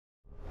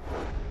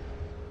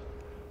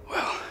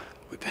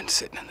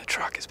sitting in the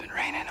truck. It's been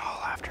raining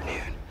all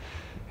afternoon.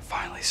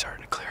 Finally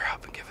starting to clear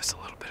up and give us a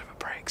little bit of a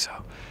break, so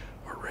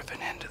we're ripping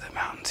into the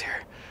mountains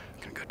here. I'm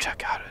gonna go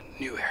check out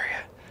a new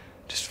area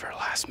just for a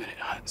last minute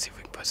hunt, see if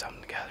we can put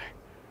something together.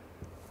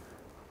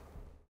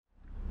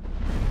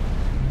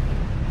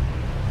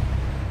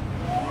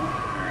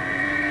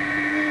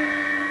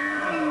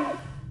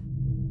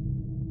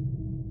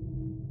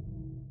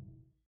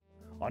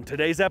 On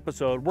today's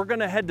episode, we're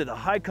gonna head to the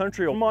high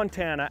country of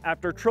Montana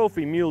after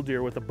trophy mule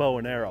deer with a bow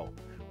and arrow.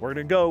 We're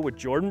gonna go with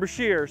Jordan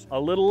Breshears a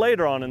little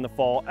later on in the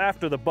fall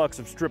after the bucks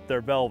have stripped their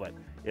velvet.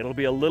 It'll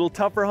be a little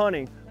tougher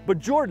hunting, but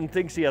Jordan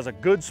thinks he has a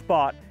good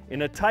spot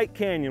in a tight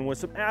canyon with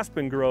some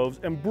aspen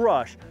groves and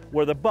brush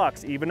where the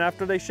bucks, even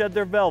after they shed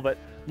their velvet,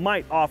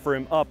 might offer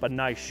him up a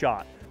nice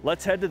shot.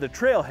 Let's head to the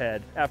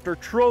trailhead after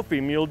trophy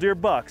mule deer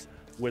bucks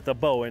with a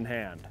bow in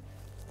hand.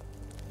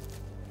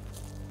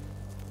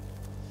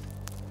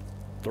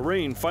 The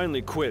rain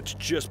finally quits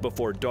just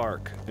before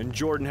dark, and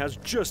Jordan has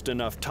just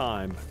enough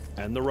time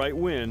and the right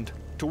wind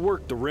to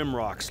work the rim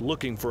rocks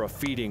looking for a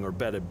feeding or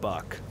bedded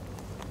buck.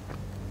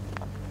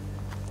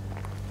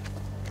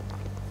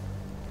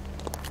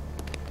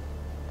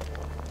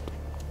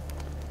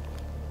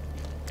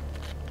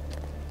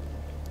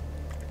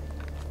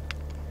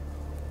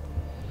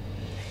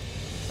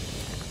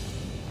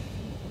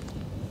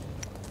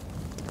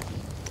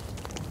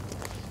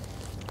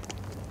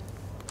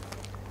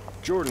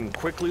 Jordan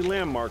quickly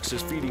landmarks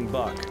his feeding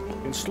buck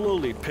and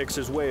slowly picks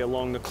his way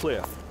along the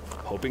cliff,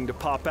 hoping to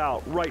pop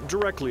out right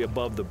directly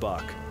above the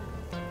buck.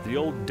 The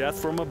old death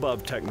from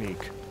above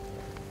technique.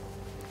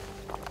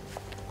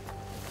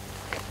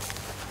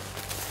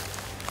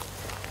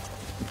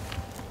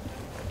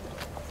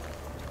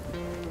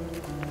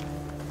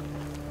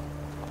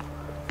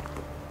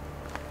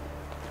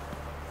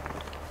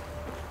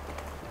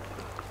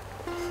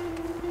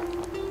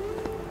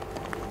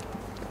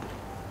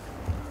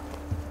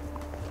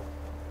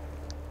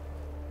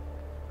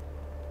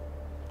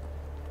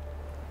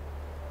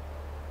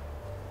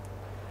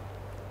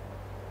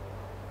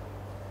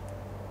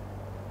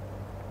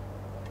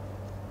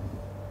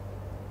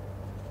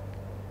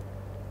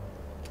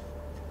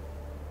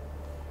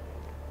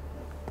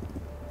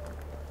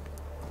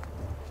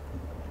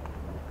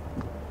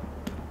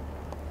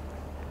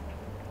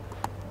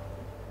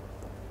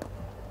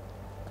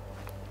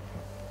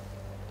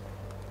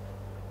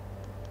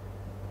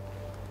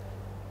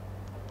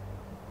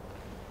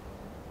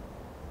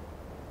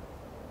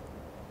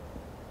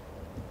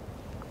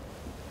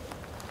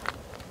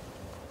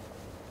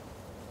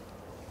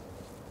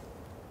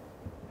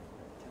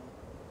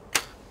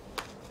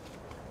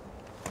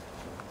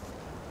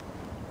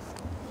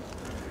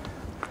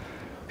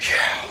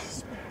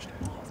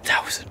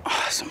 That was an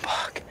awesome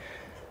buck.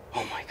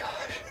 Oh my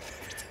gosh.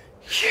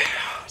 Yeah.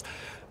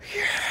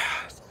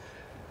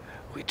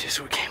 We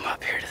came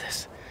up here to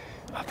this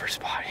upper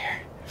spot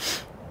here.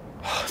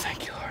 Oh,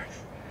 thank you, Lord.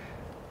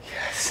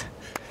 Yes.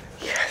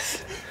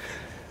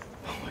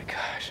 Oh my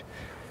gosh.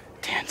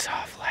 Tan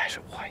saw a flash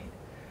of white.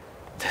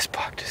 This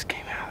buck just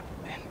came out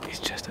and he's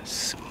just a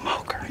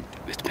smoker.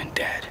 It's been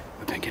dead.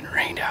 We've been getting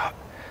rained out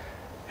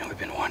and we've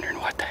been wondering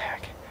what the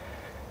heck.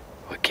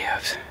 What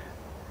gives?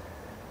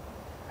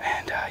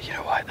 And you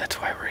know what? That's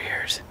why we're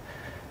here.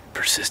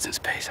 Persistence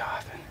pays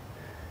off,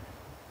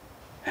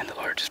 and the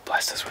Lord just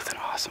blessed us with an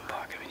awesome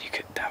buck. I mean,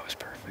 that was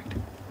perfect.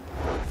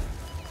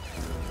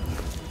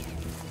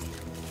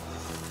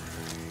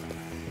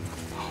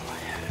 Oh my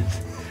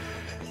heavens!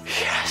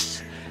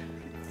 Yes!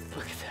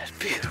 Look at that,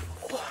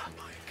 beautiful. Oh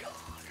my God!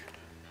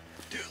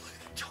 Dude, look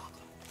at the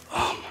chocolate.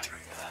 Oh my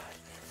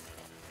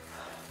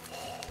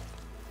God!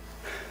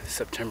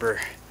 September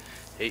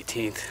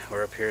 18th,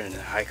 we're up here in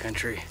the high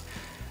country.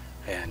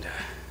 And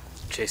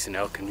chasing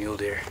elk and mule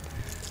deer.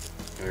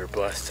 And we were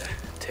blessed to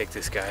take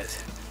this guy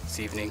this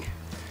evening.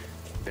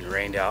 Been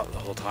rained out the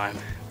whole time,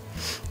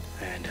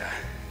 and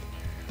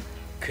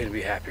couldn't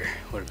be happier.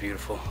 What a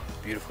beautiful,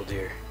 beautiful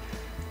deer,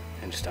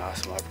 and just an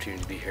awesome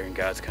opportunity to be here in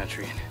God's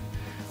country and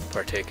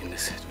partake in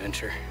this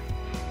adventure.